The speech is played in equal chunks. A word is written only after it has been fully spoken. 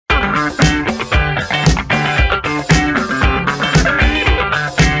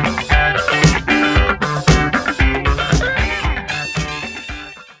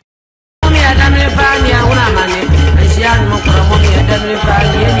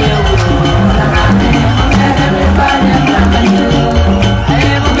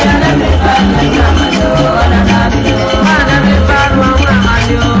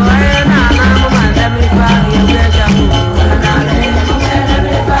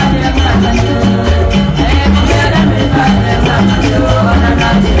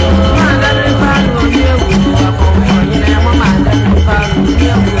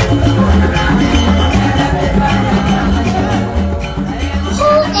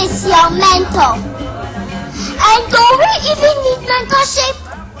And do we even need mentorship?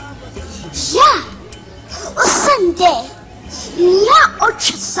 Yeah. Sunday. Nia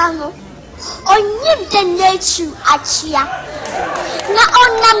Ochasano. Onyim the nature achia. Na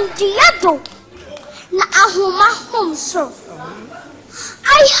onam diado. Na ahuma homso.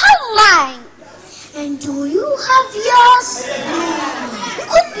 I have mine. And do you have yours?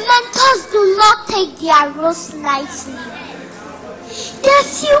 Good mentors do not take their roles lightly. They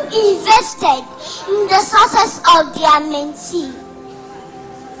feel invested in the success of their mentee.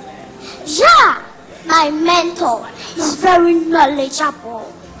 Yeah, my mentor is very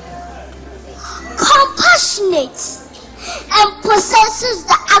knowledgeable, compassionate, and possesses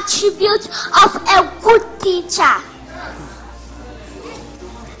the attribute of a good teacher.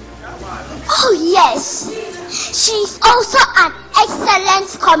 Oh yes, she is also an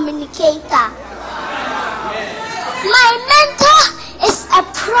excellent communicator. My mentor is a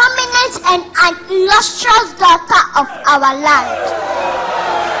prominent and an illustrious daughter of our land,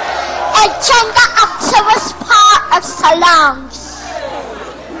 a gender activist par excellence.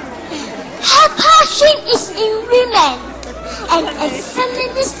 Her passion is in women and a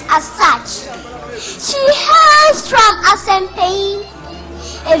feminist as such. She hails from Asempei,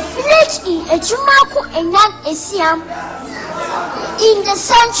 a village in Ejumaku Enan Esiam, in the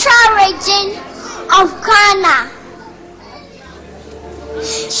central region of Ghana.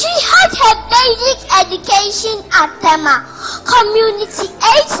 She had her basic education at Tema Community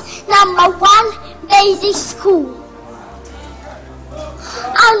 8 No. 1 Basic School,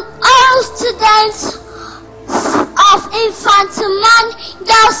 and all students of Infantilman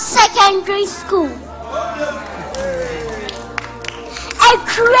Girls Secondary School. A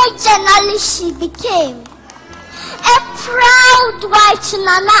great journalist she became, a proud wife to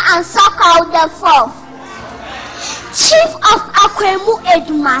Nana and Sakau the Fourth, Chief of Akwemu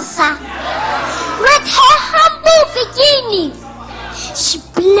Edumasa. With her humble beginning, she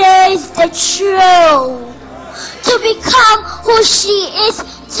blazed the trail to become who she is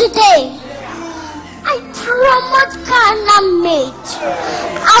today. I promote Ghana Mate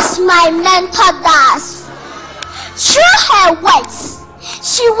as my mentor does. Through her works,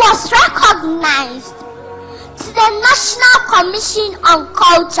 she was recognized to the National Commission on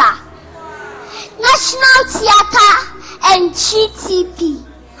Culture, National Theatre and GTP.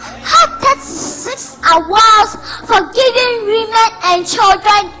 Had 36 awards for giving women and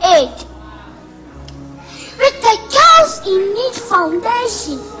children aid. With the Girls in Need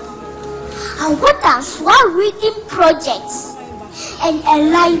Foundation, a water sword reading projects, and a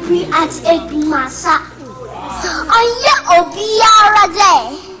library at Edumasa. Oye Obiara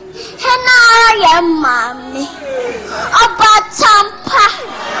Day, Henara Mami, Obatampa,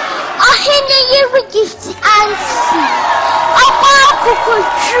 Ohene Yiri Gift Auntie, Oba Kuku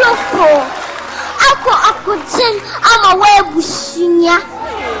Trufo, Ako Tin, I'm a Webusinia,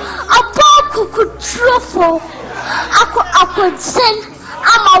 Oba Kuku Trufo, Ako Tin,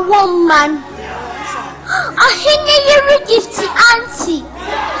 I'm a woman. Ohene Yiri Gift Auntie,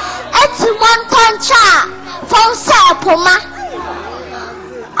 Etumon Concha. Fonsa Poma.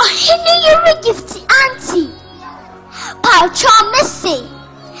 Ohene Yiri Gift Auntie. Palcho Missy.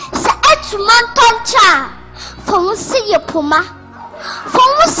 Sa Etuman Toncha. Fonsa Poma.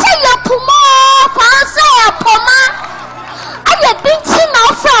 Fonsa Poma. Fonsa Poma. I have been seen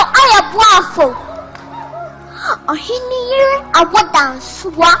also. I have waffle. Ohene Yiri Awadan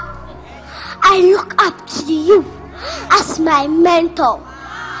Swa. I look up to you as my mentor.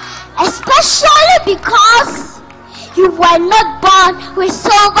 Especially because you were not born with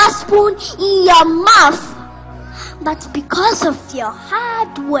silver spoon in your mouth, but because of your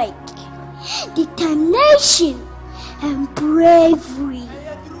hard work, determination, and bravery,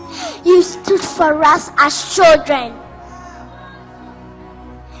 you stood for us as children.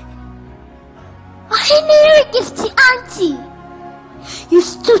 Ohene Gifty Auntie, you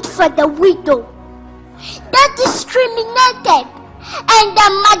stood for the widow, the discriminated, and the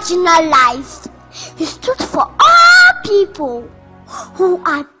marginalized. You stood for all people who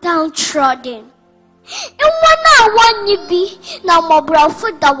are downtrodden. And when I want you be now more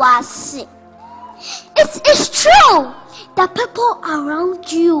for the was it is true. The people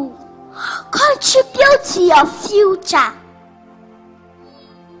around you Contribute to your future.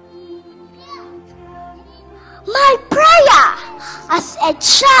 My prayer as a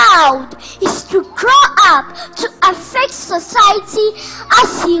child is to grow up to affect society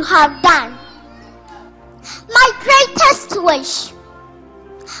as you have done. My greatest wish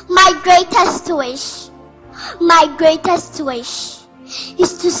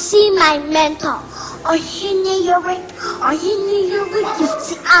is to see my mentor, I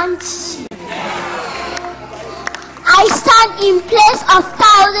stand in place of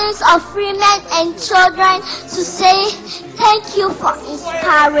thousands of women and children to say thank you for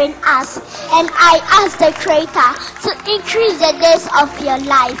inspiring us, and I ask the Creator to increase the days of your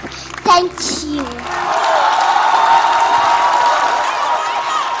life. Thank you.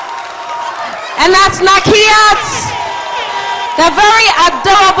 And that's Nakeeyat, the very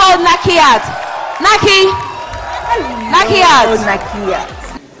adorable Nakeeyat. Nakeeyat.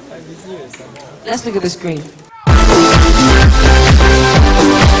 Let's look at the screen.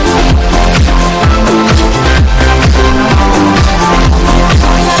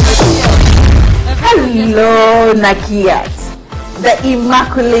 Hello, Nakeeyat, the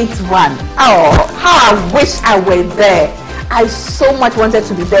immaculate one. Oh, how I wish I were there. I so much wanted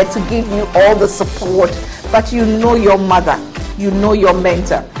to be there to give you all the support, but you know your mother, you know your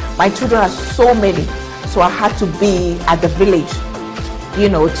mentor. My children are so many, so I had to be at the village, you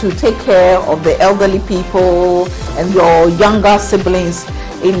know, to take care of the elderly people and your younger siblings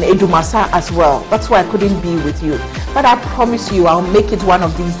in Edumasa as well. That's why I couldn't be with you. But I promise you, I'll make it one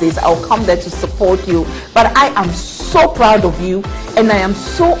of these days. I'll come there to support you. But I am so proud of you, and I am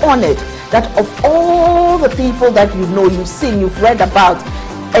so honored that of all the people that you know, you've seen, you've read about,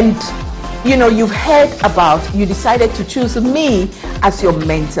 and you know, you've heard about, you decided to choose me as your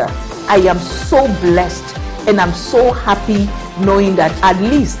mentor. I am so blessed, and I'm so happy knowing that at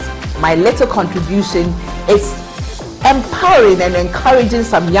least my little contribution is empowering and encouraging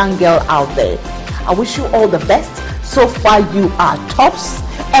some young girl out there. I wish you all the best. So far you are tops.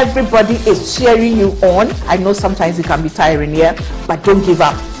 Everybody is cheering you on. I know sometimes it can be tiring here, but don't give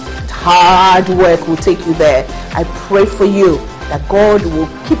up. Hard work will take you there. I pray for you that God will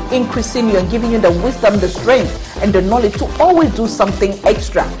keep increasing you and giving you the wisdom, the strength, and the knowledge to always do something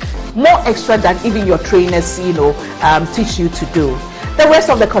extra, more extra than even your trainers, you know, teach you to do. The rest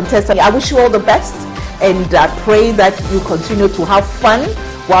of the contestants, I wish you all the best, and I pray that you continue to have fun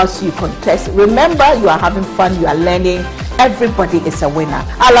whilst you contest. Remember, you are having fun, you are learning. Everybody is a winner.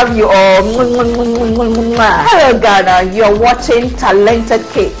 I love you all. Hello, Ghana. You're watching Talented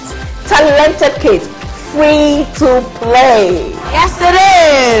Kids. Talented Kids, free to play. Yes, it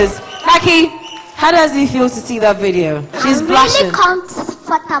is. Naki, how does it feel to see that video? She's blushing. Really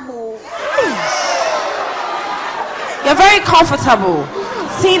comfortable. You're very comfortable.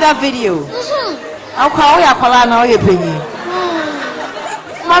 See that video.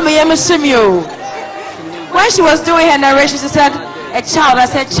 When she was doing her narration, she said, a child. I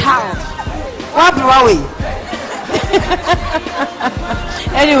said, child. What are we?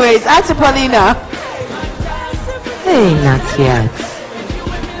 Anyways, Auntie Paulina. Hey, Nakeeyat.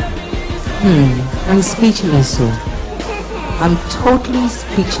 I'm speechless. So I'm totally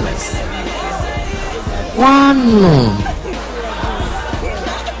speechless. One no.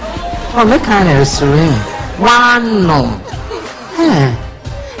 Oh, look at her serene. One no. Hey,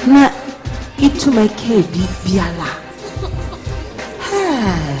 na itu my baby biala.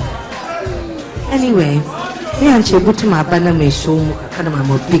 Hey. Anyway, me and Chebutu my banner may show kind of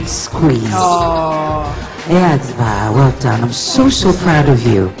a big squeeze. Oh. Yeah, well done. I'm so proud of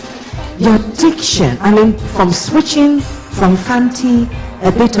you. Your diction, I mean, from switching from Fanti,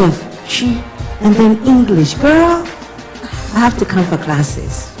 a bit of Chi, and then English. Girl, I have to come for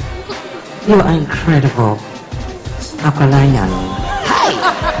classes. You are incredible. Akwalanya. Hi!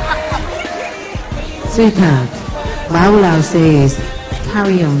 Sweetheart, all I'll say is,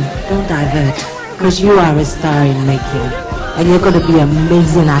 carry on, don't divert, because you are a star in making, and you're going to be an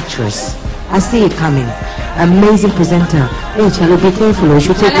amazing actress. I see it coming. Amazing presenter. Hey, Charlie, be careful. You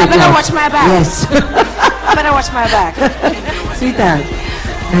should take I better watch my back. Yes. I better watch my back. Sweetheart,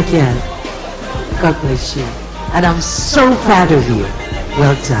 again, God bless you. And I'm so proud of you.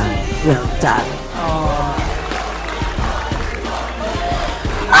 Well done. Well done.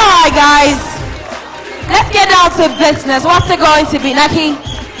 All right, guys. Let's get down to business. What's it going to be, Naki?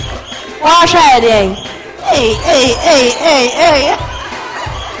 What's it? Hey.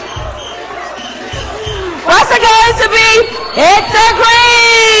 What's it going to be? It's a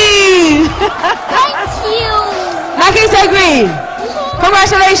green! Thank you. Naki's a green.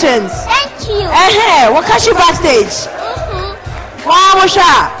 Congratulations. Thank you. We'll catch you backstage. Wow,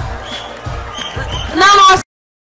 shot. Now